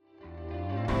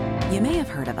You may have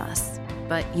heard of us,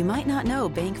 but you might not know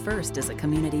Bank First is a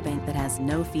community bank that has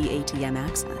no-fee ATM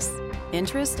access,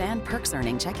 interest and perks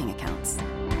earning checking accounts.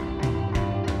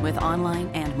 With online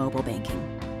and mobile banking,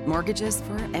 mortgages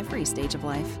for every stage of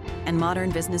life, and modern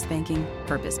business banking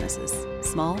for businesses,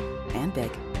 small and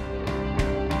big.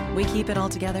 We keep it all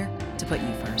together to put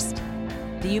you first.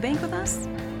 Do you bank with us?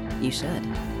 You should.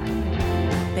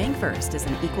 Bank First is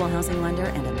an equal housing lender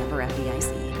and a member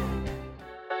FDIC.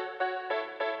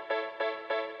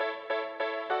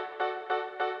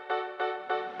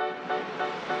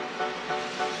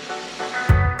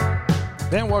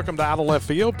 And welcome to Out of Left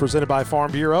Field, presented by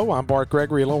Farm Bureau. I'm Bart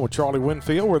Gregory, along with Charlie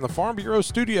Winfield. We're in the Farm Bureau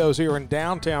studios here in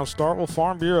downtown Starkville.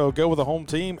 Farm Bureau, go with the home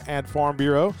team at Farm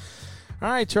Bureau.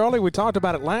 All right, Charlie, we talked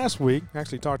about it last week.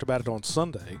 Actually talked about it on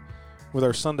Sunday with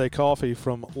our Sunday coffee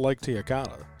from Lake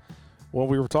Tiacata. Well,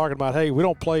 we were talking about, hey, we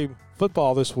don't play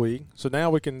football this week, so now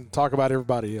we can talk about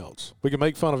everybody else. We can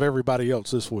make fun of everybody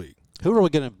else this week. Who are we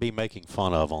going to be making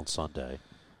fun of on Sunday?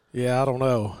 Yeah, I don't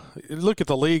know. Look at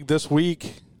the league this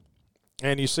week,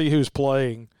 and you see who's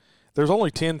playing. There's only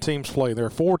 10 teams playing. There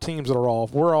are 4 teams that are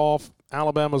off. We're off.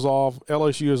 Alabama's off.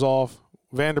 LSU is off.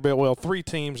 Vanderbilt, well, 3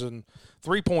 teams and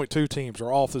 3.2 teams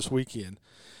are off this weekend.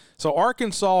 So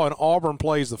Arkansas and Auburn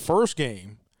plays the first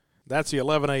game. That's the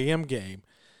 11 a.m. game.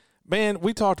 Man,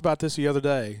 we talked about this the other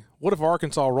day. What if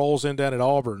Arkansas rolls in down at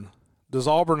Auburn? Does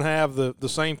Auburn have the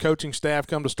same coaching staff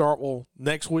come to Starkville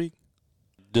next week?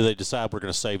 Do they decide we're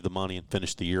going to save the money and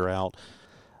finish the year out?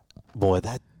 Boy,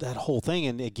 that whole thing,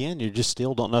 and again, you just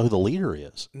still don't know who the leader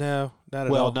is. No, not at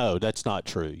all. Well, no, that's not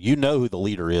true. You know who the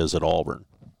leader is at Auburn.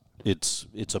 It's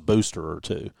a booster or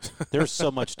two. There's so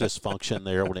much dysfunction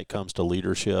there when it comes to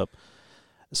leadership.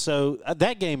 So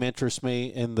that game interests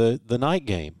me, and the night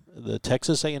game, the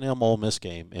Texas A&M Ole Miss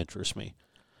game interests me.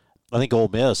 I think Ole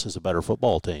Miss is a better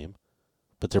football team,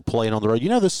 but they're playing on the road. You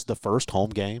know, this is the first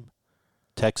home game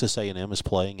Texas A&M is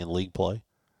playing in league play.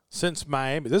 Since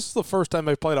Miami. This is the first time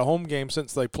they've played a home game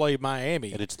since they played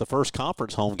Miami. And it's the first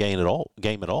conference home game at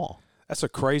all. That's a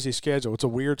crazy schedule. It's a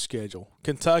weird schedule.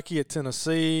 Kentucky at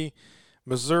Tennessee,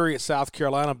 Missouri at South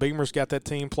Carolina. Beamer's got that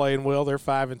team playing well. They're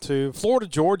 5-2. Florida,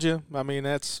 Georgia. I mean,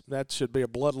 that should be a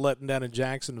bloodletting down in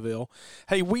Jacksonville.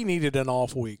 Hey, we needed an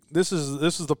off week. This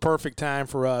is the perfect time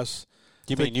for us.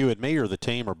 You mean you and me, or the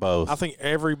team, or both? I think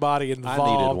everybody involved.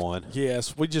 I needed one.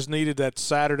 Yes, we just needed that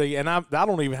Saturday, and I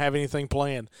don't even have anything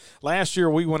planned. Last year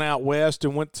we went out west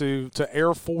and went to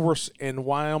Air Force and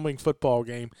Wyoming football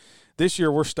game. This year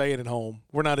we're staying at home.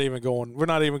 We're not even going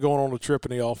on a trip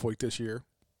in the off week this year.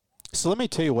 So let me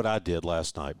tell you what I did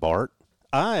last night, Bart.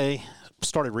 I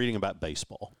started reading about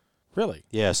baseball. Really?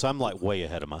 Yes, I'm like way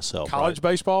ahead of myself. College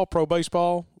right? baseball, pro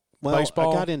baseball, well,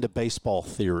 baseball? I got into baseball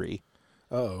theory.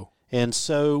 Uh-oh. And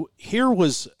so here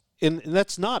was – and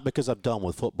that's not because I'm done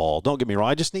with football. Don't get me wrong.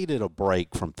 I just needed a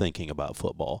break from thinking about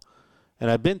football. And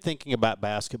I've been thinking about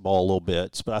basketball a little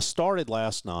bit, but I started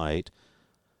last night,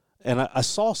 and I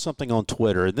saw something on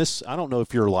Twitter. And this – I don't know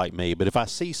if you're like me, but if I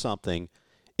see something,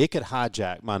 it could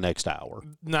hijack my next hour.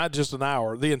 Not just an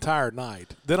hour, the entire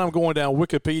night. Then I'm going down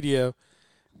Wikipedia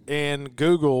and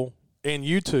Google and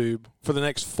YouTube for the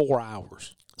next 4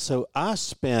 hours. So I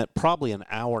spent probably an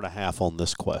hour and a half on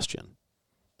this question.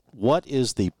 What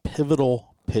is the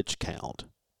pivotal pitch count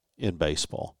in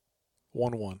baseball?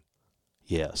 1-1.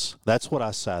 Yes, that's what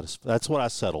I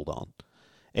settled on.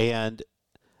 And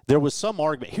there was some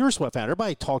argument. Here's what I found.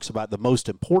 Everybody talks about the most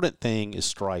important thing is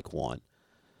strike one.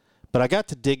 But I got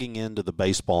to digging into the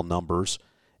baseball numbers.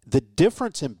 The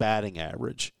difference in batting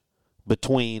average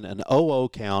between an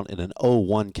 0-0 count and an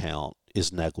 0-1 count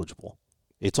is negligible.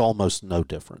 It's almost no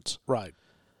difference. Right.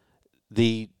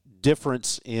 The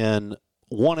difference in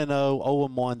 1-0,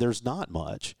 0-1, there's not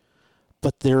much.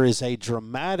 But there is a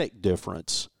dramatic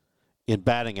difference in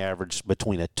batting average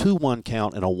between a 2-1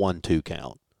 count and a 1-2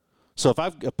 count. So if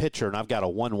I've a pitcher and I've got a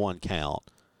 1-1 count,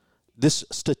 this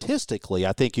statistically,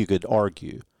 I think you could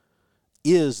argue,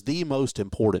 is the most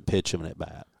important pitch of an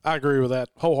at-bat. I agree with that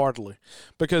wholeheartedly.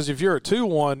 Because if you're a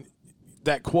 2-1,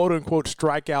 that quote-unquote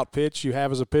strikeout pitch you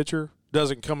have as a pitcher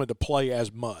doesn't come into play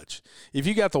as much. If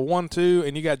you got the 1-2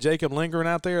 and you got Jacob Lindgren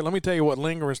out there, let me tell you what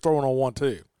Lindgren's throwing on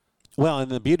 1-2. Well,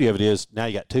 and the beauty of it is now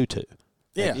you got 2-2.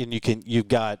 Yeah. And you've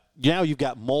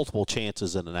got multiple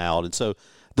chances in and out. And so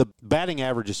the batting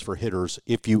averages for hitters,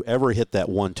 if you ever hit that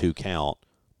 1-2 count,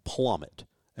 plummet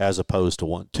as opposed to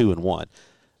 2-1.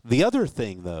 The other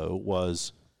thing, though,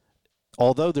 was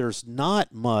although there's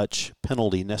not much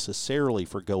penalty necessarily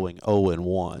for going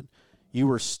 0-1, you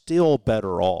were still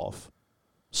better off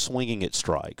swinging at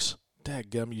strikes.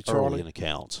 Dadgum you, Charlie. Early in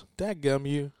accounts. Dadgum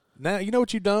you. Now, you know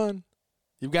what you've done?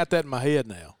 You've got that in my head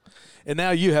now. And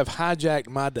now you have hijacked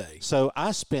my day. So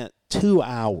I spent 2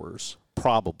 hours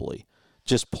probably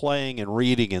just playing and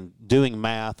reading and doing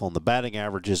math on the batting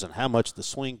averages and how much the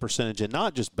swing percentage, and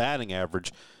not just batting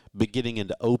average, but getting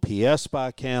into OPS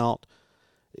by count.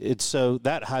 So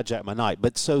that hijacked my night.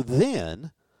 But so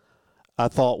then I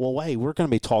thought, well, hey, we're going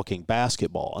to be talking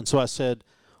basketball. And so I said,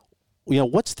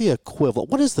 what's the equivalent?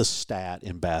 What is the stat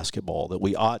in basketball that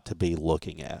we ought to be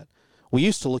looking at? We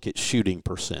used to look at shooting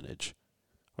percentage.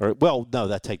 Take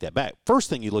that back. First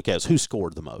thing you look at is who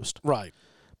scored the most. Right.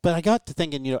 But I got to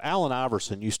thinking, Allen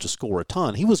Iverson used to score a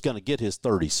ton. He was going to get his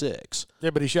 36.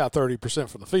 Yeah, but he shot 30%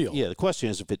 from the field. Yeah, the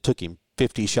question is if it took him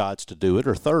 50 shots to do it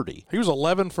or 30. He was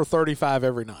 11 for 35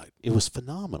 every night. It was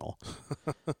phenomenal.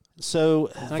 So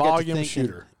volume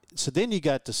shooter. So then you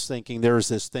got to thinking there's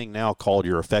this thing now called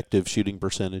your effective shooting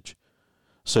percentage.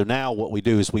 So now what we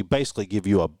do is we basically give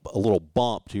you a little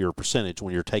bump to your percentage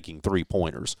when you're taking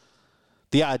three-pointers.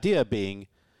 The idea being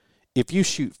if you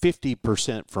shoot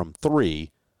 50% from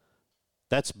three,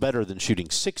 that's better than shooting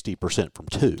 60% from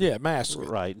two. Yeah, mask it.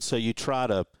 Right. And so you try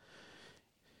to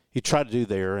do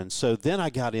there. And so then I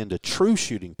got into true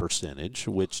shooting percentage,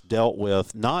 which dealt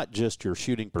with not just your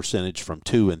shooting percentage from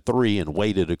 2 and 3 and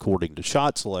weighted according to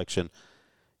shot selection,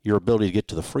 your ability to get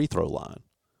to the free throw line.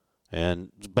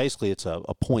 And basically it's a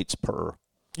points per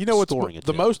what's scoring attempt.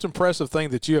 The most impressive thing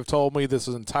that you have told me this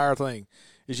entire thing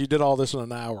is you did all this in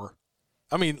an hour.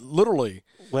 I mean, literally.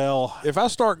 Well, if I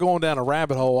start going down a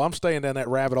rabbit hole, I'm staying down that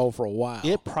rabbit hole for a while.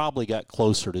 It probably got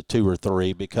closer to 2 or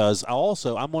 3 because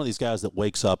I'm one of these guys that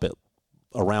wakes up at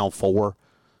around 4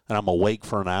 and I'm awake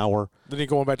for an hour. Then you're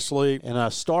going back to sleep. And I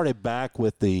started back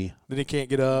with then you can't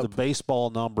get up. The baseball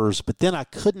numbers, but then I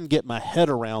couldn't get my head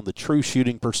around the true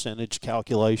shooting percentage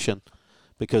calculation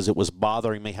because it was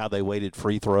bothering me how they weighted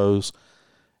free throws.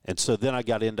 And so then I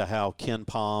got into how Ken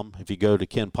Palm, if you go to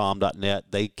kenpalm.net,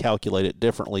 they calculate it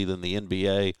differently than the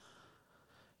NBA.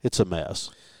 It's a mess.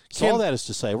 So all that is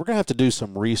to say, we're going to have to do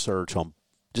some research on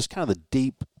just kind of the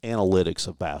deep analytics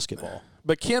of basketball.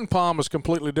 But Ken Palm is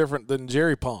completely different than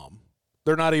Jerry Palm.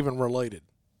 They're not even related.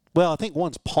 Well, I think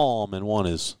one's Palm and one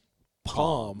is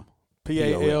Palm.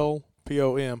 Palpom.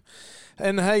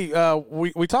 And, hey,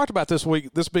 we talked about this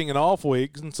week, this being an off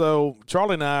week, and so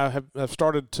Charlie and I have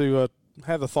started to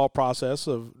have the thought process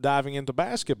of diving into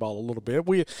basketball a little bit.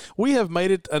 We have made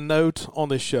it a note on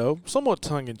this show, somewhat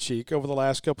tongue-in-cheek over the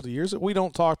last couple of years, that we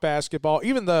don't talk basketball,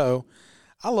 even though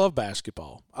I love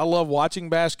basketball. I love watching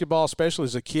basketball, especially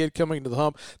as a kid coming to the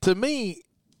hump. To me,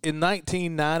 in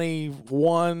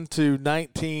 1991 to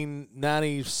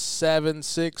 1997,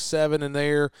 6, 7 in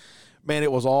there, man,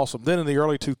 it was awesome. Then in the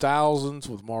early 2000s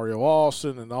with Mario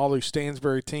Austin and all these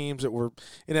Stansbury teams that were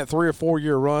in that 3 or 4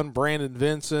 year run, Brandon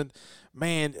Vincent,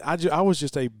 man, I was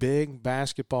just a big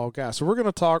basketball guy. So we're going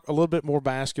to talk a little bit more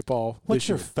basketball. What's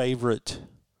your favorite,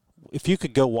 if you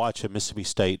could go watch a Mississippi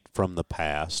State from the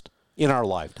past in our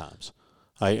lifetimes?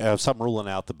 I'm ruling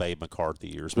out the Babe McCarthy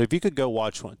years, but if you could go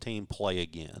watch one team play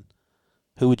again,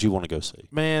 who would you want to go see?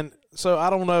 Man, so I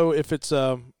don't know if it's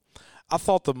I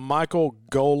thought the Michael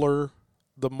Goller,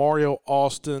 the Mario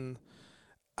Austin,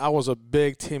 I was a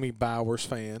big Timmy Bowers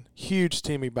fan, huge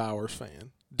Timmy Bowers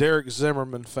fan, Derek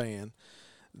Zimmerman fan.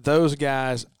 Those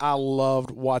guys, I loved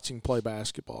watching play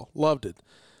basketball. Loved it.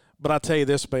 But I tell you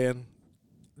this, man,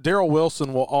 Darrell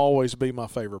Wilson will always be my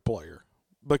favorite player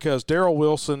because Darrell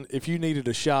Wilson, if you needed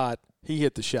a shot, he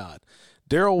hit the shot.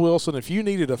 Darrell Wilson, if you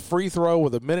needed a free throw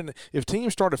with a minute, if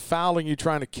teams started fouling you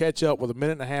trying to catch up with a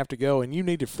minute and a half to go and you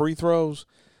needed free throws,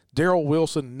 Darrell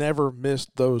Wilson never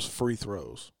missed those free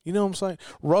throws. You know what I'm saying?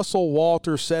 Russell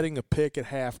Walter setting a pick at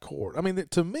half court. I mean,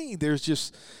 to me, there's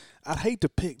just – I'd hate to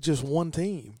pick just one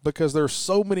team because there's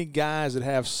so many guys that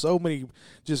have so many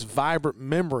just vibrant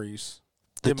memories.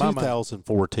 The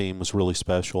 2004 team was really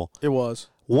special. It was.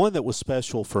 One that was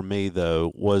special for me,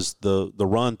 though, was the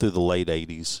run through the late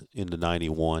 80s into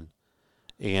 91.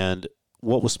 And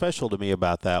what was special to me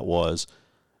about that was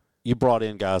you brought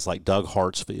in guys like Doug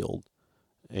Hartsfield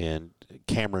and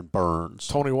Cameron Burns.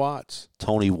 Tony Watts,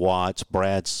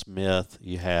 Brad Smith.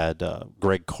 You had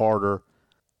Greg Carter.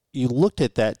 You looked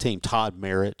at that team, Todd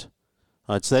Merritt.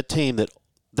 It's that team that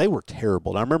they were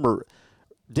terrible. And I remember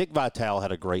Dick Vitale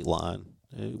had a great line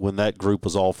when that group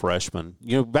was all freshmen.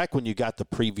 You know, back when you got the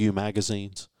preview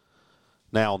magazines,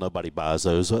 now nobody buys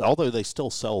those, although they still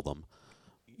sell them.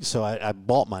 So I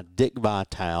bought my Dick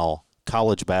Vitale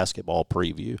college basketball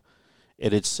preview,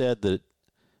 and it said that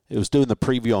it was doing the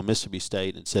preview on Mississippi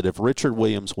State, and it said if Richard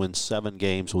Williams wins 7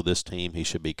 games with this team, he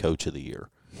should be coach of the year.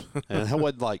 And that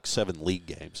wasn't like 7 league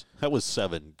games. That was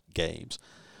 7 games.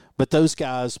 But those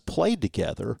guys played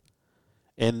together,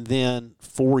 and then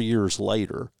 4 years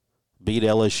later, beat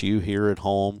LSU here at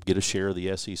home, get a share of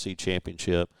the SEC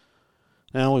championship.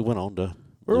 Now we went on to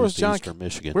lose to Eastern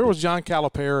Michigan. Where was John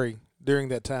Calipari during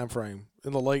that time frame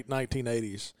in the late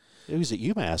 1980s? He was at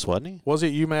UMass, wasn't he? Was he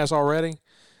at UMass already?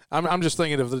 I'm just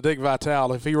thinking of the Dick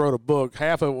Vitale. If he wrote a book,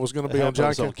 half of it was going to be on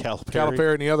John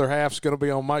Calipari, and the other half's going to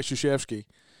be on Mike Krzyzewski.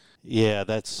 Yeah,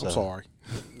 that's. I'm sorry.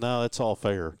 No, that's all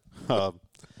fair.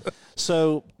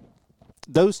 So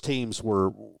those teams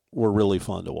were really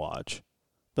fun to watch.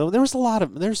 But there's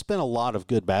been a lot of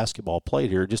good basketball played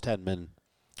here. It just hadn't been.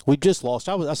 We just lost.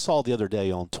 I saw the other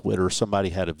day on Twitter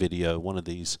somebody had a video, one of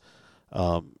these.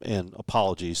 And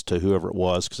apologies to whoever it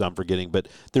was because I'm forgetting, but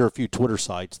there are a few Twitter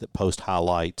sites that post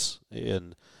highlights,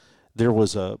 and there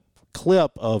was a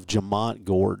clip of Jamont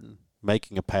Gordon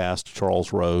making a pass to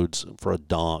Charles Rhodes for a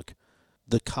dunk.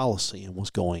 The Coliseum was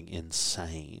going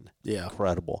insane. Yeah.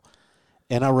 Incredible.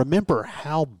 And I remember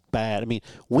how bad,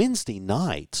 Wednesday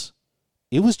nights,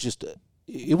 it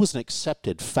was an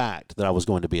accepted fact that I was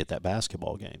going to be at that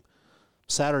basketball game.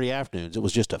 Saturday afternoons, it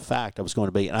was just a fact I was going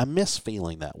to be, and I miss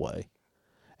feeling that way.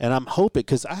 And I'm hoping,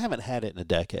 because I haven't had it in a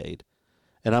decade,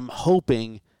 and I'm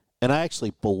hoping, and I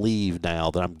actually believe now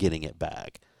that I'm getting it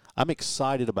back. I'm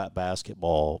excited about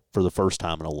basketball for the first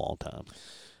time in a long time.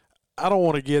 I don't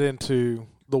want to get into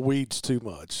the weeds too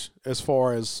much as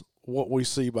far as what we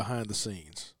see behind the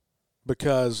scenes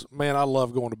because, man, I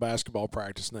love going to basketball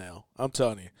practice now. I'm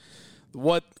telling you,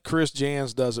 what Chris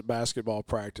Jans does at basketball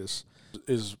practice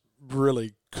is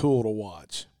really cool to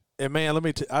watch. And, man,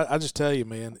 I just tell you,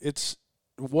 man, it's –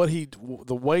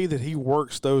 the way that he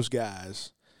works those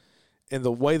guys and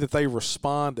the way that they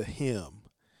respond to him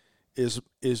is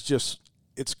just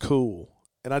it's cool.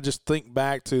 And I just think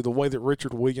back to the way that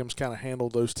Richard Williams kind of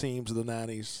handled those teams in the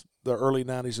 90s, the early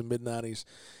 90s and mid 90s.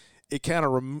 It kind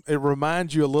of it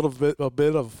reminds you a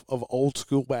bit of old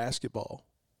school basketball.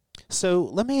 So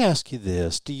let me ask you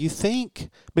this: do you think,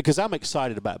 because I'm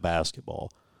excited about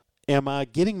basketball, am I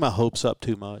getting my hopes up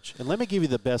too much? And let me give you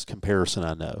the best comparison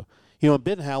I know. When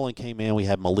Ben Howland came in, we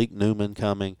had Malik Newman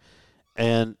coming,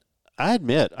 and I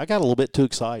admit I got a little bit too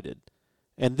excited.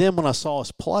 And then when I saw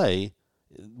us play,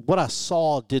 what I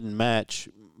saw didn't match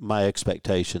my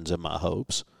expectations and my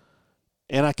hopes.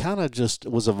 And I kind of just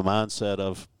was of a mindset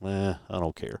of, I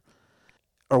don't care.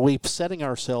 Are we setting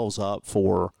ourselves up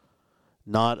for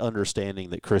not understanding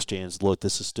that Chris Jans, look,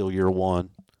 this is still year one.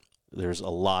 There's a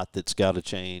lot that's got to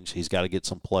change. He's got to get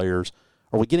some players.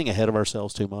 Are we getting ahead of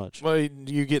ourselves too much? Well,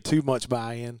 you get too much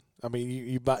buy-in.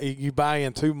 You buy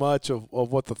in too much of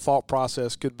what the thought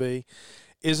process could be.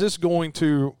 Is this going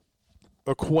to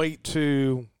equate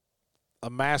to a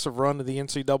massive run to the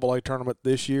NCAA tournament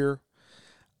this year?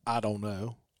 I don't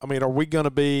know. Are we going to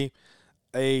be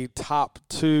a top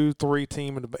 2-3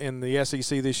 team in the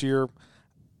SEC this year?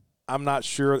 I'm not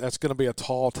sure. That's going to be a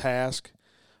tall task.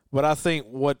 But I think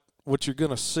what you're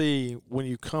going to see when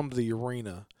you come to the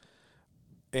arena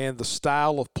and the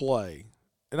style of play,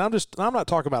 and I'm not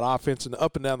talking about offense and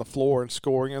up and down the floor and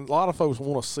scoring, and a lot of folks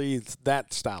want to see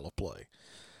that style of play.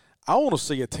 I want to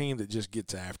see a team that just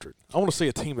gets after it. I want to see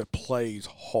a team that plays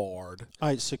hard. All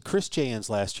right, so Chris Jans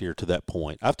last year, to that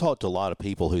point, I've talked to a lot of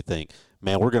people who think,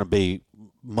 man, we're going to be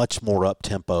much more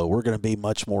up-tempo. We're going to be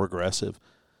much more aggressive.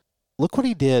 Look what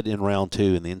he did in round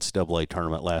 2 in the NCAA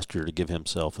tournament last year to give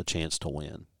himself a chance to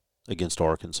win against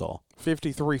Arkansas.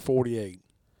 53-48.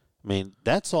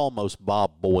 That's almost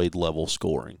Bob Boyd level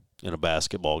scoring in a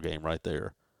basketball game right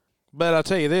there. But I'll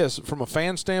tell you this, from a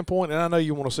fan standpoint, and I know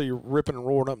you want to see you ripping and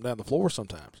roaring up and down the floor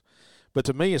sometimes, but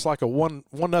to me it's like a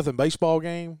 1-0 baseball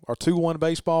game or 2-1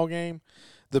 baseball game.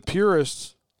 The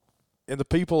purists and the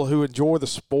people who enjoy the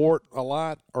sport a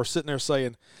lot are sitting there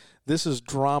saying, this is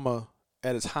drama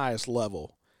at its highest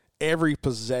level. Every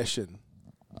possession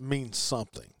means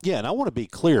something. Yeah, and I want to be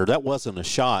clear, that wasn't a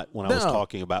shot when I was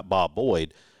talking about Bob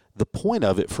Boyd. The point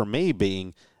of it for me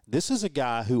being, this is a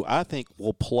guy who I think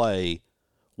will play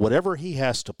whatever he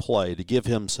has to play to give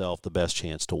himself the best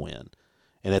chance to win.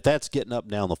 And if that's getting up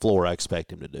and down the floor, I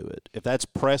expect him to do it. If that's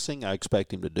pressing, I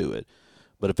expect him to do it.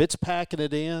 But if it's packing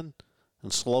it in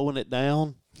and slowing it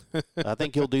down, I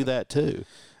think he'll do that too.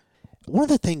 One of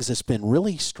the things that's been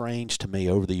really strange to me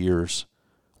over the years,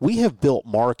 we have built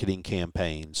marketing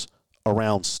campaigns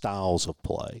around styles of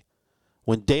play.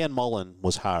 When Dan Mullen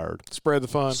was hired, Spread the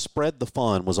Fun. Spread the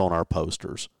Fun was on our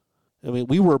posters.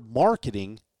 We were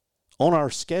marketing on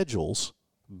our schedules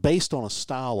based on a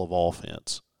style of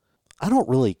offense. I don't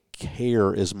really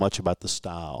care as much about the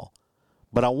style,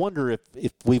 but I wonder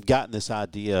if we've gotten this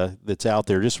idea that's out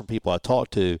there just from people I talk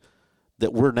to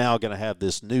that we're now going to have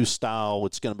this new style.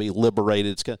 It's going to be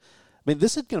liberated.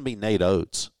 This is going to be Nate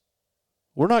Oates.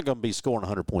 We're not going to be scoring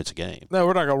 100 points a game. No,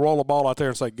 we're not going to roll the ball out there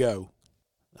and say go.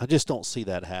 I just don't see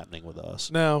that happening with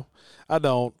us. No, I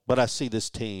don't. But I see this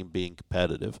team being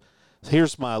competitive.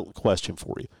 Here's my question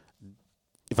for you.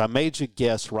 If I made you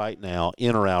guess right now,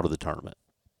 in or out of the tournament?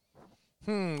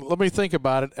 Let me think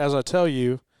about it as I tell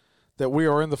you that we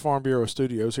are in the Farm Bureau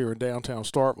studios here in downtown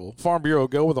Starkville. Farm Bureau,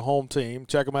 go with the home team.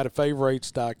 Check them out at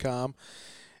favorites.com.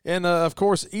 And, of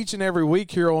course, each and every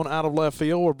week here on Out of Left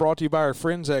Field, we're brought to you by our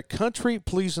friends at Country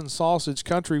Pleasin' Sausage.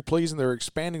 Country Pleasin', they're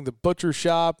expanding the butcher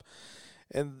shop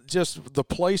and just the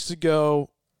place to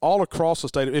go all across the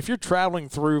state. If you're traveling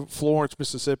through Florence,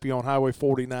 Mississippi on Highway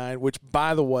 49, which,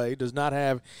 by the way, does not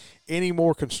have any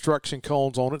more construction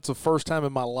cones on it. It's the first time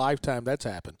in my lifetime that's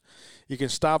happened. You can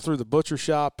stop through the butcher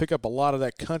shop, pick up a lot of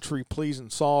that Country Pleasin'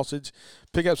 sausage,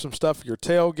 pick up some stuff for your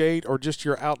tailgate or just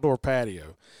your outdoor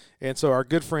patio. And so our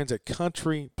good friends at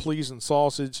Country Pleasin'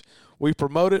 Sausage, we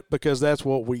promote it because that's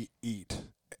what we eat.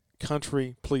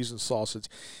 Country Pleasin' Sausage.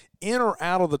 In or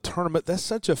out of the tournament, that's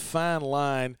such a fine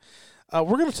line.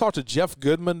 We're going to talk to Jeff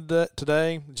Goodman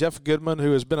today. Jeff Goodman,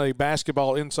 who has been a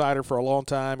basketball insider for a long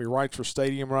time. He writes for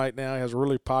Stadium right now. He has a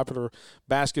really popular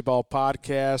basketball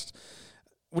podcast.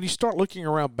 When you start looking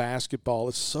around basketball,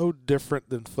 it's so different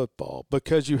than football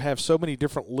because you have so many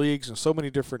different leagues and so many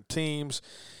different teams.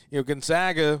 You know,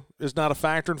 Gonzaga is not a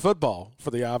factor in football for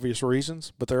the obvious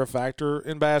reasons, but they're a factor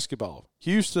in basketball.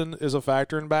 Houston is a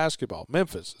factor in basketball.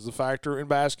 Memphis is a factor in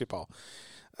basketball.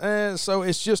 And so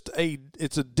it's a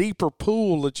deeper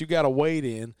pool that you got to wade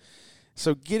in.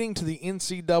 So getting to the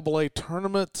NCAA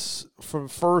tournaments from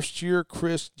first year,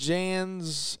 Chris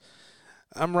Jans,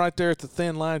 I'm right there at the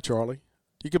thin line, Charlie.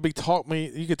 You could talk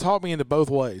me into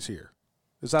both ways here.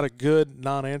 Is that a good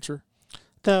non-answer?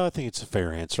 No, I think it's a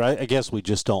fair answer. I guess we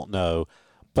just don't know.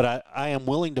 But I am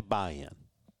willing to buy in.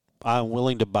 I'm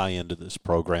willing to buy into this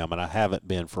program, and I haven't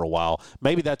been for a while.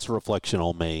 Maybe that's a reflection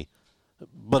on me.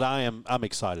 But I'm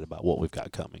excited about what we've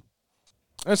got coming.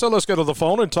 And so let's go to the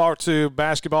phone and talk to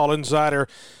basketball insider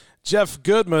Jeff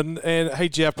Goodman. And, hey,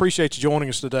 Jeff, appreciate you joining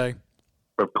us today.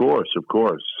 Of course.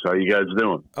 How you guys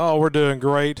doing? Oh, we're doing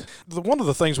great. One of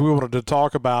the things we wanted to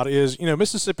talk about is,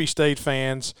 Mississippi State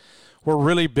fans were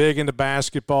really big into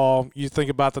basketball. You think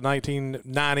about the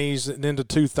 1990s and into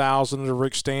 2000 under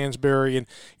Rick Stansbury and,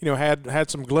 had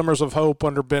some glimmers of hope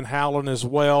under Ben Howland as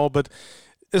well. But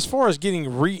as far as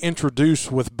getting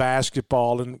reintroduced with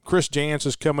basketball, and Chris Jans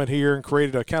has come in here and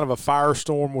created a kind of a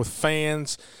firestorm with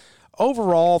fans,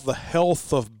 overall the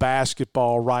health of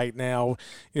basketball right now,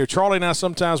 Charlie and I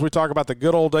sometimes we talk about the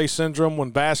good old day syndrome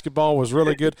when basketball was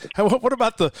really good. What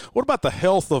about the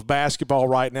health of basketball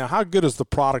right now? How good is the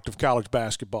product of college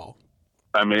basketball?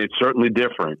 I mean, it's certainly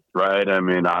different, right? I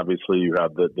mean, obviously you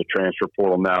have the transfer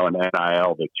portal now and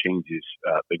NIL that changes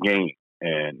the game.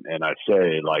 And I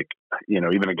say,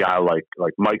 even a guy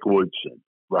like Mike Woodson,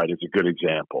 right, is a good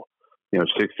example.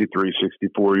 63,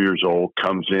 64 years old,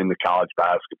 comes into college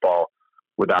basketball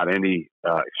without any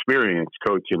experience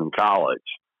coaching in college.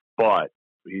 But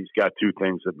he's got two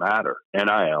things that matter,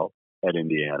 NIL at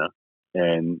Indiana,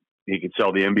 and he can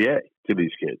sell the NBA to these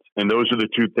kids. And those are the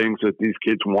two things that these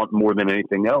kids want more than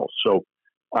anything else. So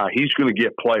he's going to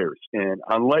get players. And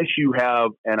unless you have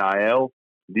NIL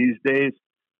these days,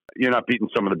 you're not beating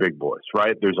some of the big boys,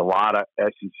 right? There's a lot of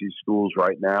SEC schools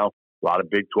right now, a lot of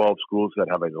Big 12 schools that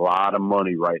have a lot of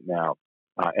money right now,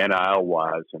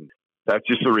 NIL-wise, and that's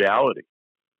just the reality.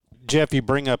 Jeff, you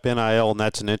bring up NIL, and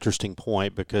that's an interesting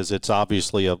point because it's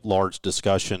obviously a large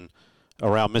discussion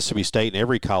around Mississippi State and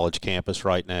every college campus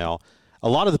right now. A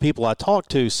lot of the people I talk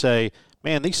to say,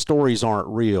 man, these stories aren't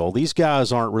real. These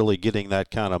guys aren't really getting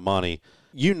that kind of money.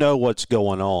 You know what's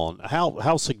going on.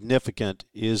 How significant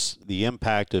is the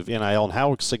impact of NIL, and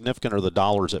how significant are the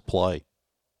dollars at play?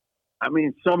 I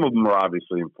mean, some of them are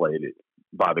obviously inflated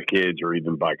by the kids or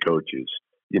even by coaches.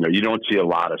 You don't see a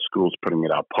lot of schools putting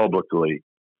it out publicly.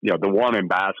 The one in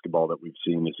basketball that we've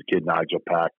seen is the kid Nigel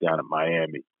Pack down at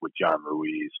Miami with John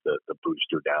Ruiz, the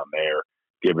booster down there,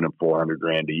 giving him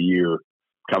 $400,000 a year,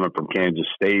 coming from Kansas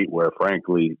State, where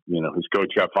frankly, his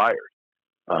coach got fired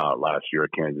last year at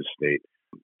Kansas State.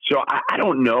 So I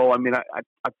don't know. I mean,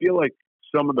 I feel like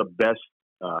some of the best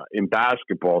in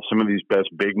basketball, some of these best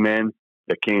big men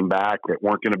that came back that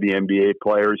weren't going to be NBA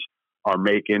players are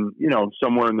making,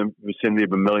 somewhere in the vicinity of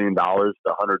 $1 million.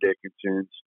 The Hunter Dickinsons,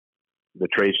 the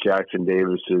Trace Jackson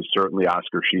Davises, certainly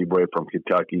Oscar Tshiebwe from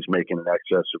Kentucky is making an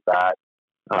excess of that.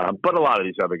 But a lot of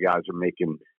these other guys are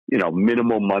making,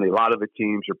 minimal money. A lot of the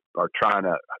teams are trying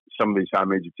to, some of these high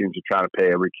major teams are trying to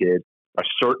pay every kid a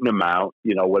certain amount,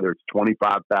 whether it's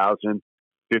 $25,000,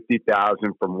 $50,000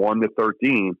 from 1 to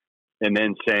 13, and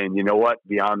then saying, you know what,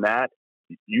 beyond that,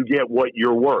 you get what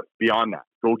you're worth beyond that.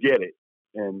 Go get it.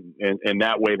 And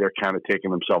that way they're kind of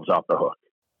taking themselves off the hook.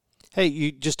 Hey,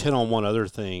 you just hit on one other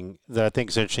thing that I think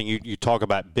is interesting. You talk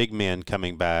about big men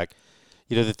coming back.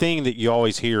 You know, the thing that you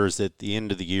always hear is that at the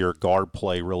end of the year, guard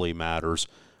play really matters.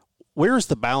 Where's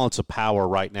the balance of power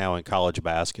right now in college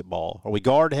basketball? Are we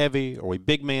guard heavy? Are we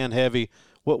big man heavy?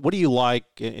 What do you like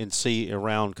and see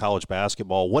around college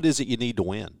basketball? What is it you need to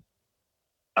win?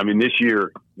 I mean, this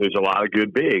year there's a lot of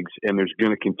good bigs, and there's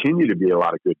going to continue to be a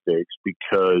lot of good bigs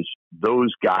because those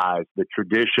guys, the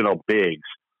traditional bigs,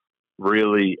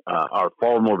 really are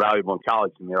far more valuable in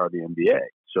college than they are the NBA.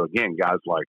 So, again, guys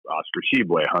like Oscar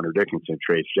Tshiebwe, Hunter Dickinson,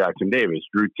 Trace Jackson Davis,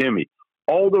 Drew Timme,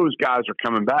 all those guys are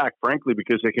coming back, frankly,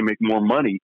 because they can make more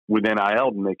money with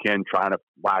NIL than they can trying to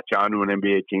latch onto an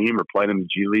NBA team or play in the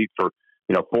G League for,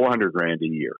 $400,000 a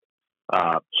year.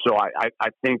 So I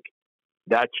think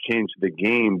that's changed the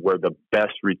game where the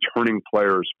best returning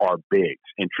players are bigs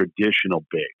and traditional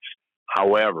bigs.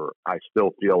 However, I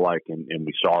still feel like, and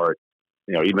we saw it,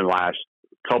 even last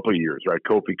couple of years, right?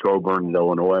 Kofi Cockburn in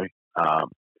Illinois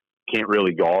can't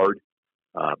really guard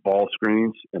ball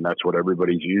screens, and that's what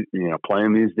everybody's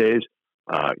playing these days.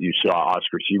 You saw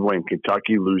Oscar Tshiebwe in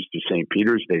Kentucky lose to St.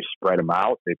 Peter's. They spread them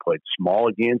out. They played small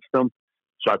against them.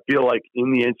 So I feel like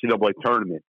in the NCAA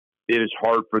tournament, it is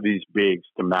hard for these bigs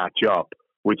to match up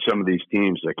with some of these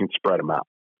teams that can spread them out.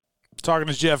 Talking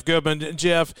to Jeff Goodman.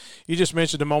 Jeff, you just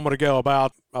mentioned a moment ago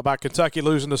about Kentucky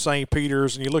losing to St.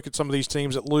 Peter's, and you look at some of these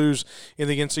teams that lose in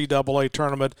the NCAA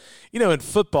tournament. In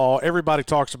football, everybody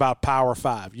talks about Power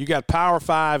 5. You got Power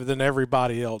 5 than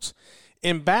everybody else.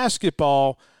 In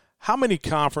basketball, how many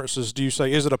conferences do you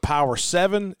say? Is it a Power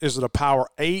 7? Is it a Power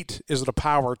 8? Is it a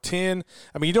Power 10?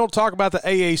 I mean, you don't talk about the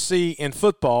AAC in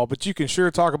football, but you can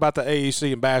sure talk about the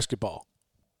AAC in basketball.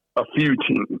 A few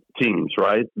teams,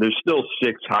 right? There's still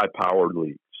 6 high-powered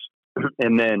leagues.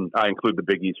 And then I include the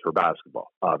Big East for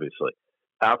basketball, obviously.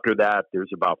 After that,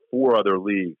 there's about 4 other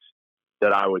leagues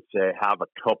that I would say have a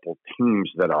couple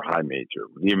teams that are high major.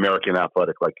 The American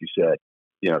Athletic, like you said,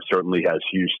 certainly has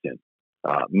Houston,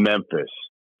 Memphis,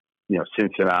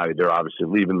 Cincinnati. They're obviously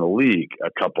leaving the league, a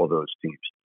couple of those teams.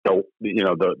 So,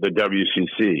 the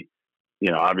WCC,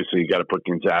 obviously you got to put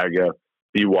Gonzaga,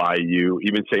 BYU,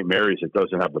 even St. Mary's that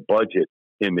doesn't have the budget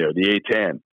in there. The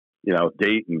A-10,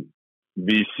 Dayton,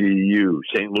 VCU,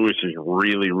 St. Louis is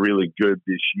really, really good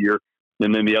this year.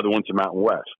 And then the other one's the Mountain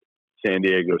West, San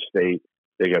Diego State.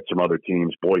 They got some other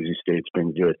teams. Boise State's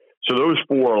been good. So those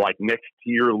 4 are like next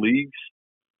tier leagues.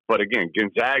 But again,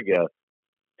 Gonzaga,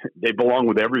 they belong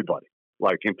with everybody.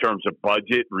 Like in terms of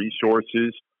budget,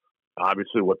 resources,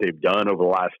 obviously what they've done over the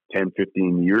last 10,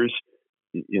 15 years.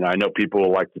 I know people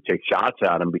will like to take shots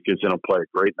at them because they don't play a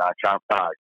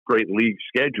great league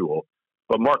schedule.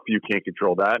 But Mark Few can't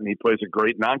control that, and he plays a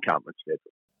great non-conference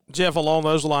schedule. Jeff, along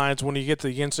those lines, when you get to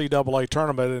the NCAA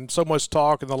tournament, and so much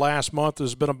talk in the last month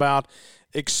has been about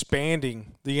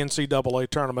expanding the NCAA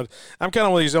tournament. I'm kind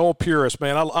of one of these old purists,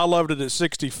 man. I loved it at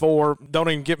 64. Don't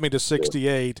even get me to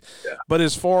 68. Yeah. But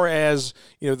as far as,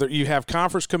 you have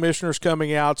conference commissioners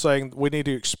coming out saying we need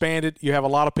to expand it. You have a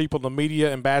lot of people in the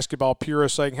media and basketball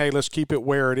purists saying, hey, let's keep it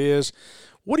where it is.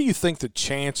 What do you think the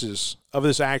chances of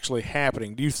this actually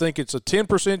happening? Do you think it's a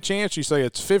 10% chance? You say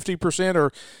it's 50%,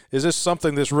 or is this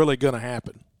something that's really going to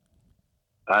happen?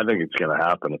 I think it's going to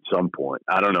happen at some point.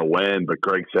 I don't know when, but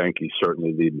Greg Sankey's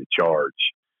certainly leading the charge.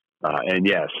 And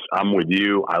yes, I'm with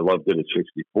you. I loved it at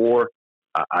 64.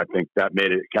 I think that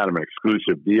made it kind of an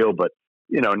exclusive deal. But,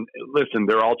 listen,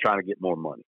 they're all trying to get more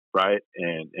money, right?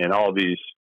 And all these,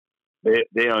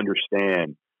 they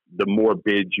understand the more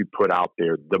bids you put out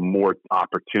there, the more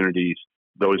opportunities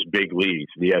those big leagues,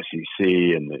 the SEC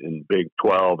and Big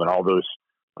 12 and all those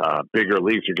bigger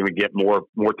leagues are going to get more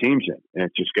teams in. And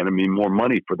it's just going to mean more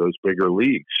money for those bigger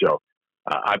leagues. So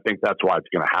I think that's why it's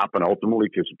going to happen ultimately,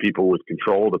 because the people with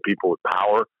control, the people with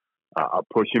power are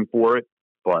pushing for it.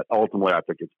 But ultimately, I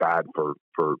think it's bad for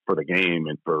the game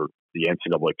and for the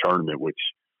NCAA tournament, which,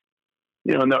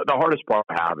 the hardest part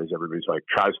I have is everybody's like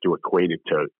tries to equate it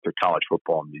to college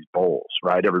football in these bowls,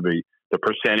 right? Everybody, the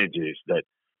percentages that,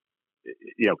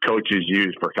 coaches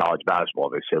use for college basketball,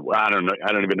 they said, well, I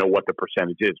don't even know what the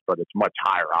percentage is, but it's much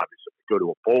higher, obviously, to go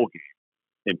to a bowl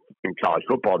game in college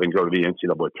football than go to the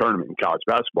NCAA tournament in college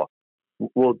basketball.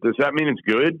 Well, does that mean it's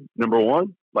good? Number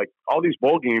one, like all these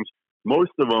bowl games,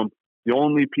 most of them, the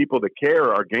only people that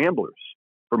care are gamblers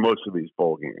for most of these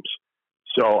bowl games.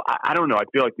 So I don't know. I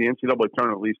feel like the NCAA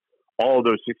tournament, at least all of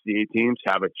those 68 teams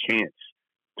have a chance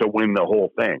to win the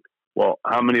whole thing. Well,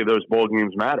 how many of those bowl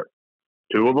games matter?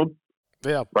 2 of them?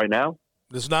 Yeah. Right now?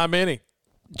 There's not many.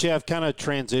 Jeff, kind of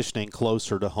transitioning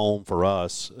closer to home for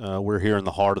us. We're here in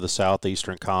the heart of the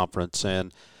Southeastern Conference,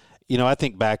 and I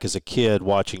think back as a kid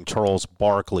watching Charles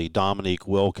Barkley, Dominique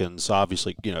Wilkins,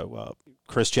 obviously,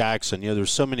 Chris Jackson.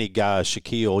 There's so many guys,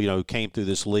 Shaquille, who came through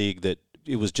this league that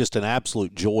it was just an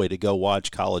absolute joy to go watch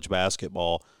college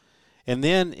basketball. And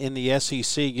then in the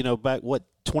SEC, back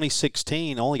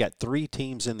 2016, only got 3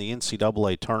 teams in the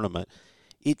NCAA tournament.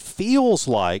 It feels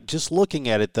like, just looking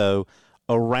at it though,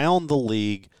 around the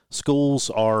league, schools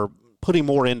are putting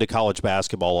more into college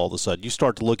basketball all of a sudden. You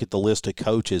start to look at the list of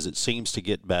coaches, it seems to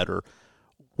get better.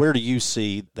 Where do you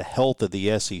see the health of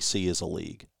the SEC as a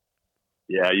league?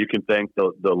 Yeah, you can thank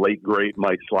the late, great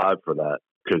Mike Slive for that,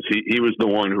 because he was the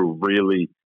one who really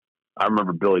 – I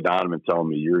remember Billy Donovan telling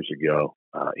me years ago,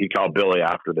 he called Billy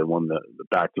after they won the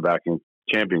back-to-back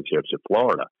championships at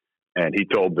Florida, and he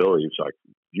told Billy, he was like,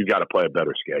 you got to play a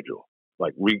better schedule.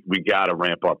 Like, we got to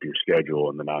ramp up your schedule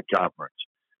in the non-conference.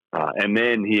 And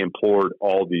then he implored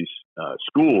all these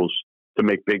schools to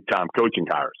make big-time coaching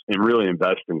hires and really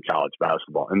invest in college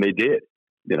basketball. And they did.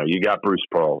 You got Bruce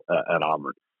Pearl at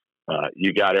Auburn.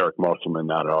 You got Eric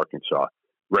Musselman out at Arkansas.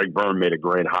 Greg Byrne made a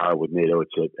great hire with Nate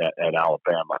Oates at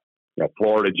Alabama.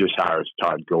 Florida just hires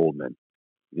Todd Goldman.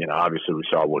 Obviously we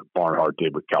saw what Barnhart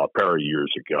did with Calipari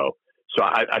years ago. So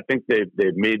I think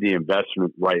they've made the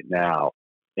investment right now.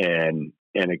 And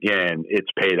again, it's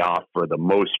paid off for the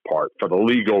most part. For the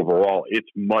league overall, it's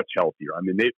much healthier. I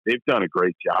mean, they've done a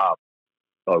great job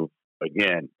of,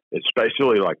 again,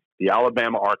 especially like the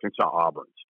Alabama, Arkansas, Auburns.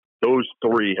 Those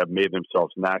 3 have made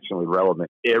themselves nationally relevant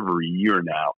every year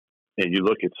now. And you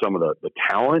look at some of the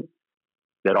talent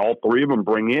that all 3 of them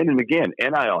bring in. And again,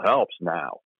 NIL helps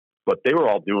now, but they were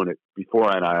all doing it before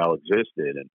NIL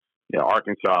existed. And,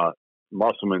 Arkansas,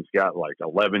 Musselman's got like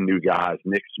 11 new guys.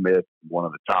 Nick Smith, one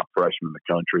of the top freshmen in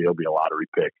the country. He'll be a lottery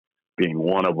pick, being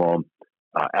one of them.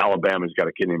 Alabama's got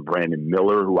a kid named Brandon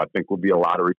Miller, who I think will be a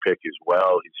lottery pick as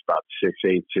well. He's about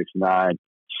 6'8", 6'9",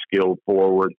 skilled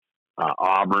forward.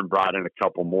 Auburn brought in a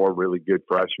couple more really good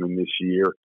freshmen this year.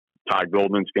 Todd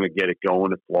Goldman's going to get it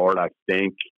going at Florida, I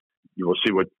think. You will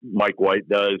see what Mike White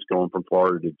does going from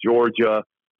Florida to Georgia.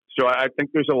 So I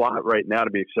think there's a lot right now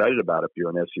to be excited about if you're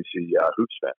an SEC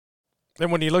hoops fan. And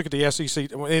when you look at the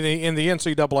SEC, in the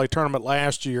NCAA tournament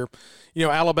last year,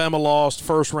 Alabama lost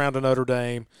first round to Notre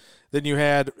Dame. Then you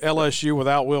had LSU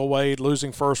without Will Wade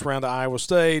losing first round to Iowa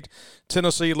State,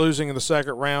 Tennessee losing in the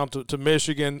second round to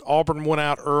Michigan, Auburn went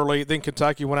out early, then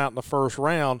Kentucky went out in the first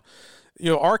round.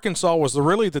 Arkansas was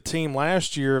really the team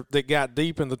last year that got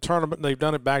deep in the tournament. They've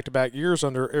done it back-to-back years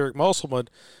under Eric Musselman.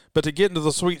 But to get into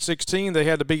the Sweet 16, they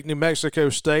had to beat New Mexico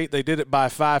State. They did it by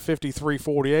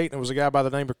 553-48, and it was a guy by the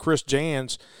name of Chris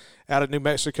Jans out of New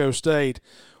Mexico State.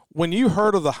 When you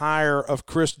heard of the hire of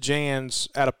Chris Jans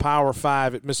at a Power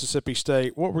 5 at Mississippi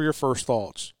State, what were your first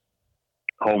thoughts?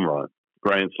 Home run,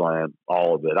 grand slam,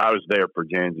 all of it. I was there for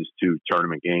Jans' 2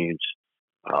 tournament games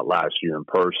last year in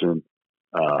person.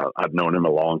 I've known him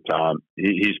a long time.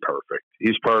 He's perfect.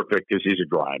 He's perfect because he's a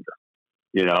grinder,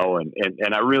 and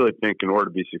I really think in order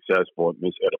to be successful at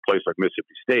a place like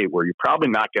Mississippi State, where you're probably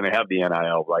not going to have the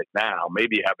NIL right now,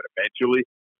 maybe you have it eventually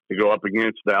to go up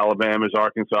against the Alabamas,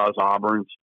 Arkansas, Auburns,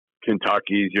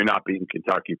 Kentuckys. You're not beating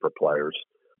Kentucky for players.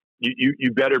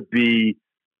 You better be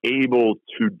able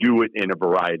to do it in a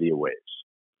variety of ways,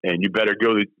 and you better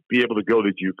be able to go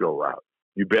the JUCO route.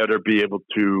 You better be able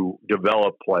to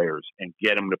develop players and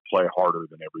get them to play harder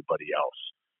than everybody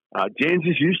else. James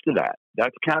is used to that.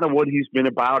 That's kind of what he's been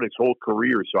about his whole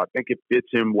career. So I think it fits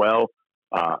him well.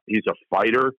 He's a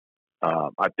fighter.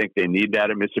 I think they need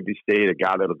that at Mississippi State, a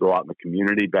guy that'll go out in the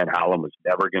community. Ben Howland was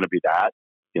never going to be that.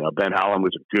 Ben Howland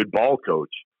was a good ball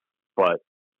coach, but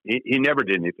he never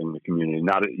did anything in the community,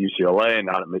 not at UCLA,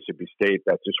 not at Mississippi State.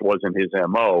 That just wasn't his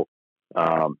MO.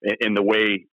 In the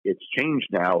way it's changed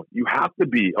now, you have to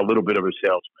be a little bit of a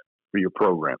salesman for your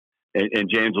program, and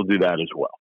James will do that as well.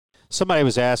 Somebody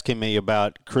was asking me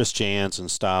about Chris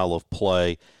Jansen's style of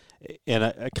play, and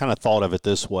I kind of thought of it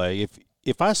this way.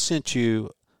 If I sent you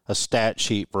a stat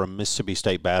sheet for a Mississippi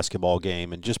State basketball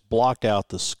game and just blocked out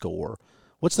the score,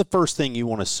 what's the first thing you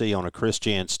want to see on a Chris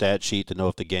Jans stat sheet to know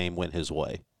if the game went his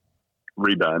way?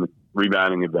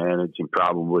 Rebounding advantage, and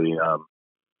probably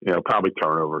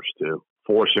turnovers too.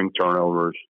 Forcing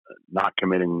turnovers, not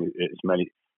committing as many,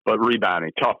 but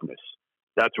rebounding, toughness.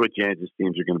 That's what Jans'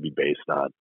 teams are going to be based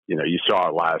on. You saw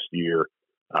it last year.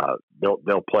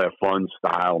 They'll play a fun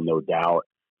style, no doubt.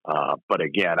 But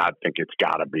again, I think it's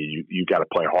got to be you got to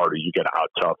play harder. You got to out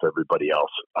tough everybody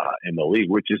else in the league,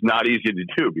 which is not easy to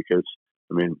do because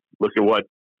look at what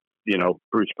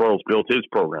Bruce Pearl's built his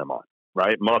program on,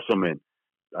 right? Musselman.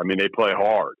 They play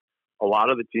hard. a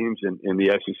lot of the teams in the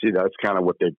SEC, that's kind of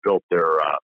what they've built their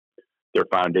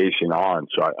foundation on.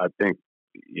 So I think,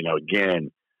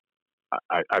 again,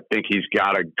 I think he's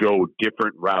got to go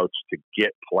different routes to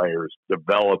get players,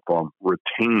 develop them,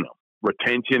 retain them.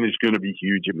 Retention is going to be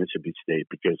huge at Mississippi State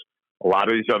because a lot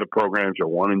of these other programs are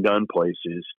one and done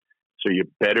places. So you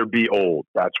better be old.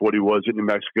 That's what he was at New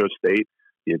Mexico State.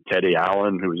 You had Teddy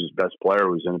Allen, who was his best player,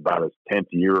 was in about his 10th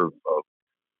year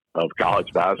of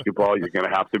college basketball. You're going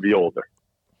to have to be older.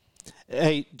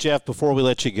 Hey, Jeff, before we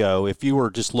let you go, if you were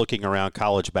just looking around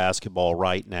college basketball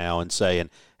right now and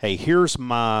saying, hey, here's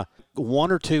my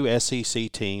one or two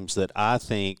SEC teams that I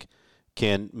think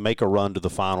can make a run to the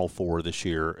Final Four this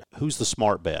year, who's the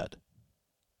smart bet?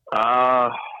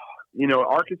 Arkansas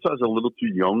is a little too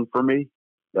young for me.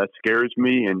 That scares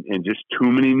me, and just too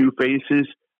many new faces.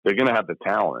 They're going to have the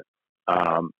talent.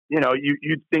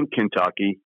 You'd think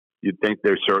Kentucky. You'd think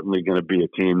they're certainly going to be a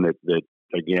team that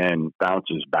again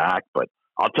bounces back. But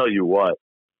I'll tell you what,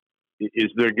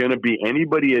 is there going to be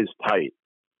anybody as tight,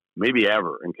 maybe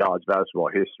ever in college basketball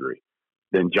history,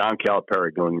 than John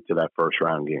Calipari going into that first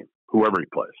round game, whoever he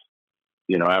plays?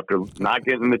 After not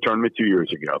getting in the tournament 2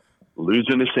 years ago,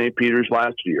 losing to St. Peter's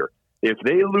last year, if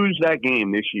they lose that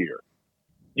game this year,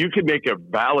 you could make a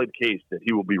valid case that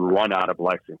he will be run out of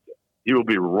Lexington. He will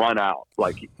be run out.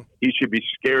 Like, he should be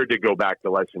scared to go back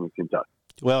to Lexington, Kentucky.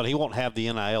 Well, he won't have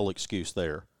the NIL excuse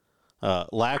there.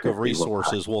 Lack of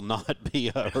resources will not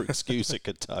be our excuse at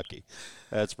Kentucky.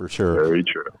 That's for sure. Very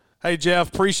true. Hey,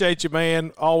 Jeff, appreciate you,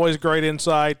 man. Always great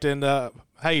insight. And,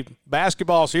 hey,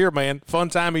 basketball's here, man. Fun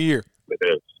time of year. It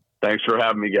is. Thanks for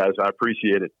having me, guys. I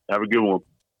appreciate it. Have a good one.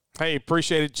 Hey,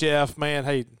 appreciate it, Jeff. Man,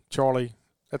 hey, Charlie,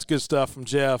 that's good stuff from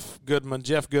Jeff Goodman.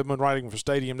 Jeff Goodman writing for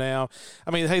Stadium Now.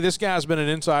 I mean, hey, this guy's been an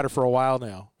insider for a while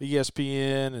now.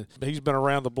 ESPN, and he's been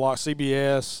around the block,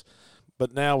 CBS,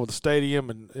 but now with the Stadium.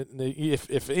 And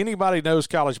if anybody knows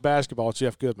college basketball, it's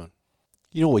Jeff Goodman.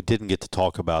 You know what we didn't get to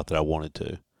talk about that I wanted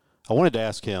to? I wanted to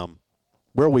ask him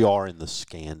where we are in the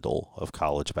scandal of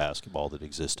college basketball that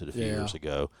existed a few years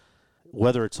ago,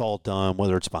 whether it's all done,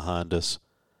 whether it's behind us.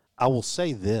 I will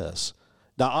say this.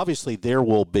 Now, obviously, there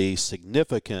will be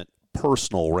significant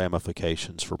personal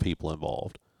ramifications for people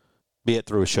involved, be it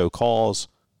through a show cause,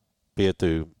 be it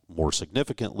through more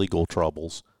significant legal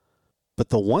troubles. But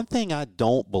the one thing I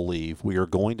don't believe we are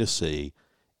going to see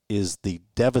is the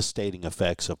devastating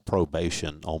effects of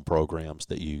probation on programs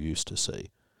that you used to see,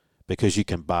 because you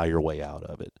can buy your way out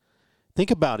of it.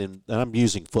 Think about, and I'm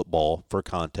using football for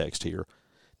context here,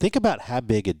 think about how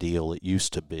big a deal it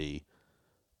used to be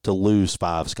to lose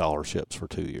 5 scholarships for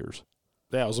 2 years.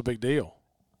 That was a big deal.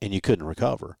 And you couldn't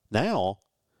recover. Now,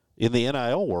 in the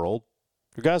NIL world,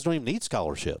 your guys don't even need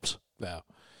scholarships. No.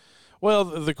 Well,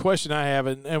 the question I have,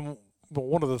 and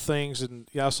one of the things, and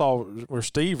I saw where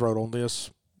Steve wrote on this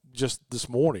just this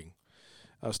morning,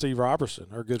 Steve Robertson,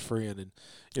 our good friend.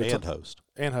 And host.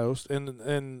 And host.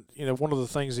 And one of the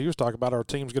things he was talking about, our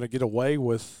team's going to get away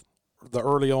with the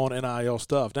early on NIL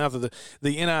stuff. Now, the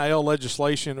NIL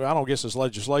legislation, I don't guess it's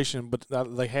legislation, but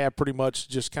they have pretty much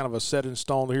just kind of a set in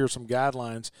stone. Here are some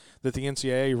guidelines that the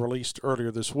NCAA released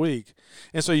earlier this week.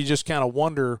 And so you just kind of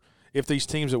wonder if these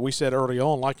teams that we said early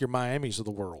on, like your Miamis of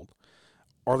the world,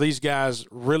 are these guys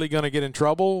really going to get in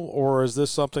trouble, or is this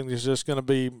something that's just going to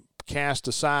be cast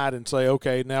aside and say,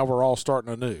 okay, now we're all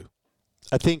starting anew?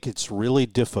 I think it's really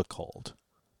difficult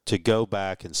to go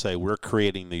back and say we're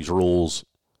creating these rules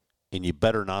and you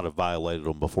better not have violated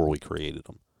them before we created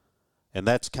them. And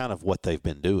that's kind of what they've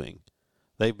been doing.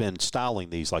 They've been styling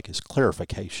these like as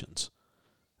clarifications,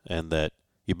 and that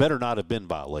you better not have been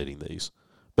violating these,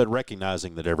 but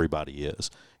recognizing that everybody is.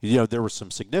 There were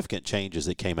some significant changes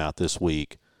that came out this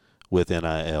week with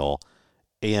NIL,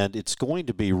 and it's going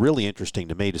to be really interesting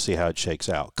to me to see how it shakes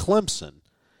out. Clemson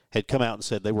had come out and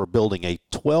said they were building a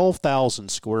 12,000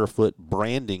 square foot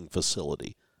branding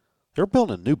facility. They're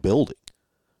building a new building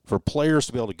for players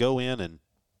to be able to go in and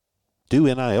do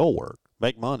NIL work,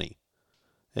 make money.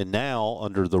 And now,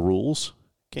 under the rules,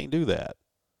 can't do that.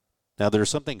 Now, there are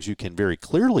some things you can very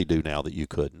clearly do now that you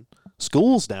couldn't.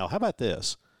 Schools now, how about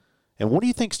this? And what do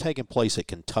you think's taking place at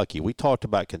Kentucky? We talked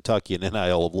about Kentucky and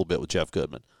NIL a little bit with Jeff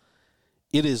Goodman.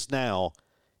 It is now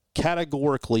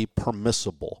categorically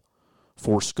permissible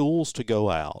for schools to go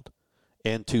out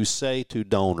and to say to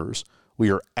donors,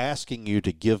 we are asking you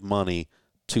to give money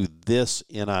to this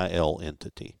NIL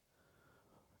entity.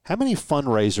 How many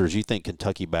fundraisers do you think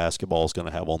Kentucky basketball is going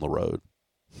to have on the road?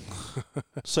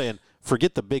 Saying,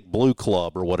 forget the big blue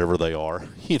club or whatever they are.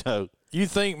 You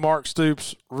think Mark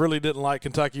Stoops really didn't like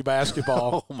Kentucky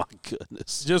basketball? Oh, my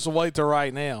goodness. Just wait till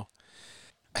right now.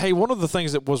 Hey, one of the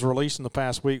things that was released in the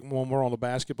past week when we're on the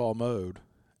basketball mode,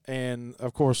 and,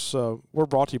 of course, we're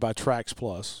brought to you by Trax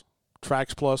Plus.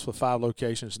 Trax Plus with 5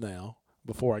 locations now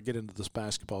before I get into this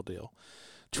basketball deal.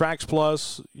 Trax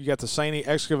Plus, you got the Saney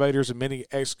excavators and mini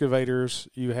excavators.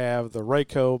 You have the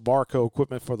Rayco, Barco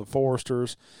equipment for the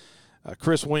foresters.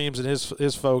 Chris Williams and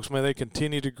his folks, man, they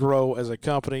continue to grow as a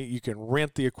company. You can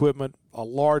rent the equipment, a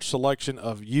large selection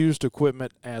of used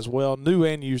equipment as well, new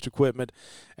and used equipment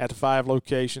at the 5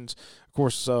 locations. Of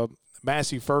course,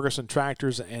 Massey Ferguson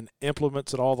tractors and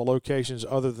implements at all the locations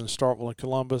other than Starkville and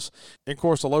Columbus. And, of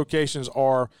course, the locations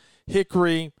are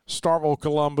Hickory, Starkville,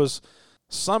 Columbus,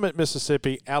 Summit,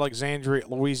 Mississippi, Alexandria,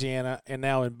 Louisiana, and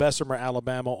now in Bessemer,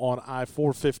 Alabama on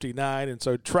I-459. And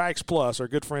so Trax Plus, our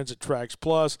good friends at Trax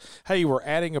Plus. Hey, we're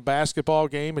adding a basketball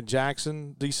game in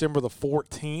Jackson December the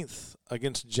 14th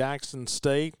against Jackson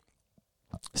State.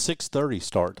 6:30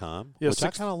 start time, which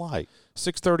I kind of like.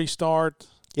 6:30 start.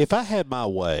 If I had my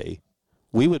way,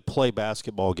 we would play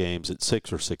basketball games at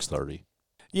 6 or 6:30.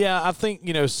 Yeah, I think,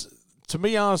 to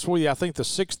be honest with you, I think the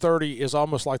 6:30 is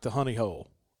almost like the honey hole.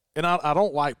 And I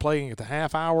don't like playing at the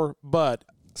half hour, but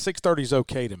 6:30 is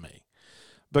okay to me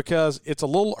because it's a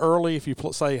little early if you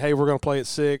say, hey, we're going to play at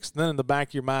 6. Then in the back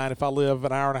of your mind, if I live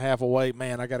an hour and a half away,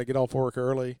 man, I got to get off work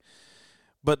early.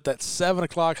 But that 7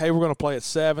 o'clock, hey, we're going to play at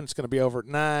 7. It's going to be over at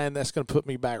 9. That's going to put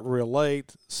me back real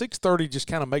late. 6:30 just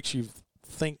kind of makes you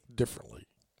think differently.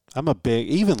 I'm a big,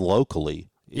 even locally,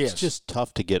 it's Yes. just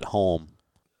tough to get home.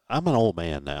 I'm an old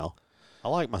man now. I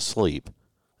like my sleep.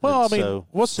 Well, And I mean, so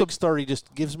what's the 6:30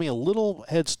 just gives me a little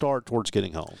head start towards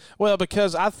getting home. Well,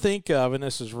 because I think of, and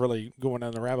this is really going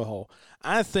down the rabbit hole,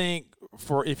 I think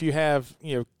for if you have,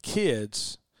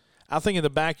 kids, I think in the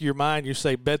back of your mind you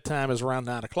say bedtime is around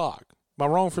 9 o'clock. Am I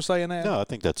wrong for saying that? No, I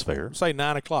think that's fair. Say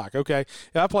 9 o'clock. Okay.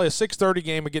 If I play a 6:30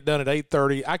 game and get done at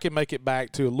 8:30, I can make it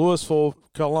back to Louisville,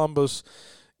 Columbus,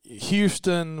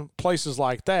 Houston, places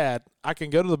like that. I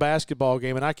can go to the basketball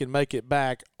game and I can make it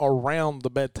back around the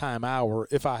bedtime hour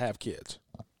if I have kids.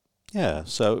 Yeah.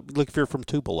 So look, if you're from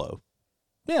Tupelo,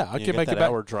 Yeah, I you can get make that it back.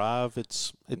 hour drive.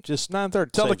 It just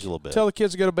 9:30. saves you a little bit. Tell the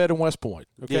kids to go to bed in West Point.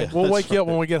 Okay, Yeah, we'll that's wake you up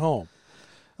right. when we get home.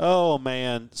 Oh,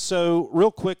 man. So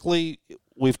real quickly,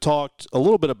 we've talked a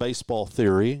little bit of baseball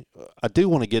theory. I do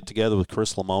want to get together with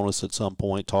Chris Lamonis at some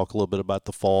point, talk a little bit about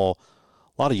the fall.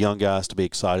 A lot of young guys to be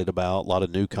excited about, a lot of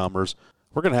newcomers.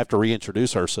 We're going to have to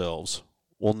reintroduce ourselves.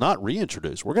 Well, not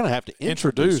reintroduce. We're going to have to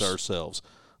introduce ourselves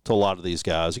to a lot of these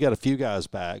guys. You got a few guys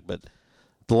back, but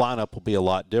the lineup will be a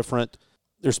lot different.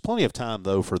 There's plenty of time,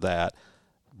 though, for that.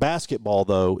 Basketball,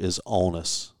 though, is on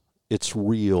us. It's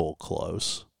real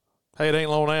close. Hey, it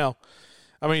ain't long now.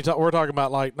 I mean, we're talking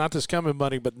about, like, not this coming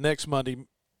Monday, but next Monday,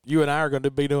 you and I are going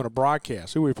to be doing a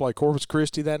broadcast. Who we play? Corpus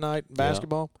Christi that night in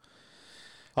basketball?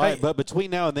 All right, but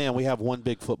between now and then, we have one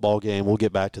big football game. We'll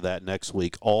get back to that next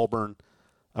week. Auburn,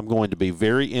 I'm going to be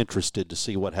very interested to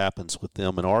see what happens with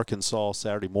them in Arkansas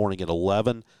Saturday morning at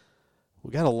 11.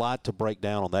 We got a lot to break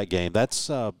down on that game. That's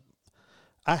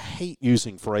I hate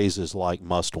using phrases like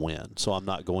must win, so I'm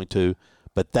not going to,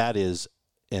 but that is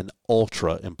an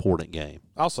ultra-important game.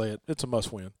 I'll say it. It's a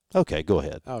must-win. Okay, go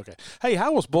ahead. Okay. Hey,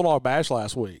 how was Bulldog Bash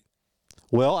last week?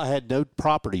 Well, I had no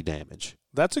property damage,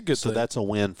 That's a good so thing. that's a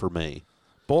win for me.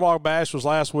 Bulldog Bash was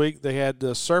last week. They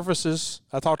had services.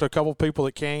 I talked to a couple of people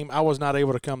that came. I was not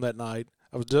able to come that night.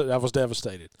 I was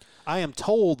devastated. I am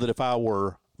told that if I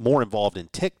were more involved in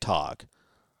TikTok,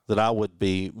 that I would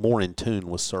be more in tune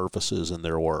with services and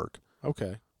their work.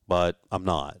 Okay. But I'm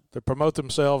not. They promote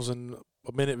themselves in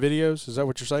a-minute videos? Is that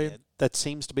what you're saying? That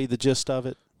seems to be the gist of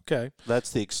it. Okay. That's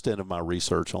the extent of my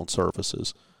research on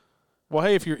services. Well,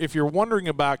 hey, if you're wondering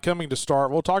about coming to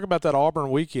start, we'll talk about that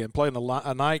Auburn weekend, playing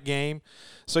a night game,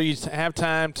 so you have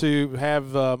time to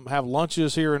have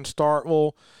lunches here in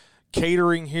Starkville,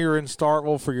 catering here in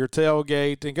Starkville for your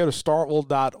tailgate, and go to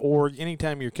starkville.org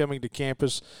anytime you're coming to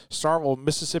campus. Starkville,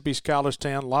 Mississippi's college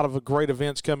town. A lot of great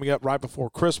events coming up right before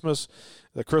Christmas.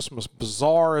 The Christmas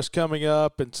Bazaar is coming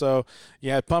up, and so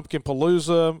you had Pumpkin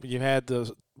Palooza, you had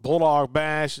the Bulldog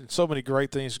Bash, and so many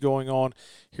great things going on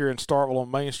here in Starkville on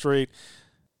Main Street.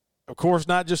 Of course,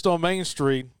 not just on Main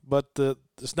Street, but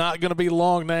it's not going to be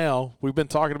long now. We've been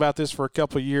talking about this for a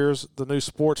couple of years. The new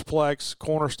Sportsplex,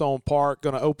 Cornerstone Park,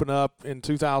 going to open up in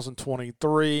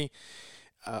 2023.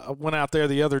 I went out there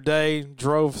the other day,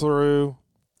 drove through.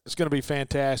 It's going to be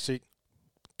fantastic.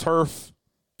 Turf,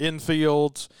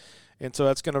 infields, and so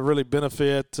that's going to really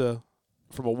benefit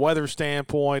from a weather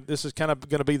standpoint. This is kind of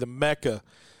going to be the mecca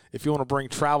if you want to bring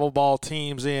travel ball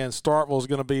teams in, Starkville is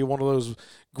going to be one of those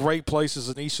great places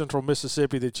in East Central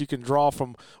Mississippi that you can draw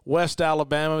from West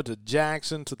Alabama to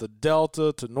Jackson to the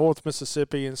Delta to North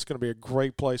Mississippi, and it's going to be a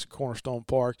great place at Cornerstone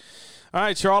Park. All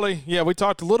right, Charlie. Yeah, we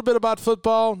talked a little bit about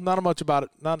football, not much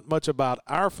about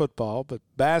our football, but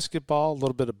basketball, a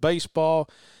little bit of baseball.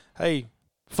 Hey,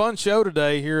 fun show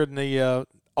today here in the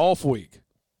off week.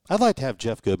 I'd like to have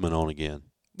Jeff Goodman on again.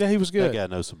 Yeah, he was good. That guy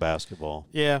knows some basketball.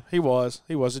 Yeah, he was.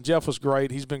 And Jeff was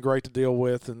great. He's been great to deal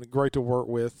with and great to work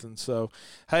with. And so,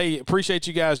 hey, appreciate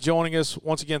you guys joining us.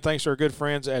 Once again, thanks to our good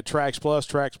friends at Trax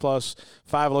Plus,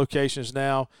 5 locations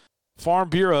now. Farm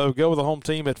Bureau, go with the home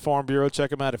team at Farm Bureau. Check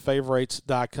them out at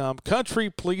favorites.com. Country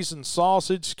Pleasing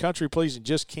Sausage. Country Pleasing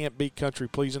just can't beat Country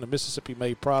Pleasing, a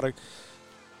Mississippi-made product.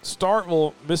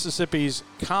 Starkville, Mississippi's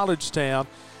college town.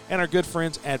 And our good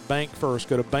friends at Bank First.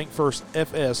 Go to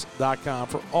bankfirstfs.com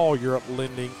for all your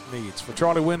lending needs. For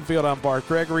Charlie Winfield, I'm Bart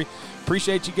Gregory.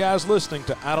 Appreciate you guys listening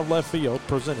to Out of Left Field,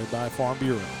 presented by Farm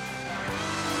Bureau.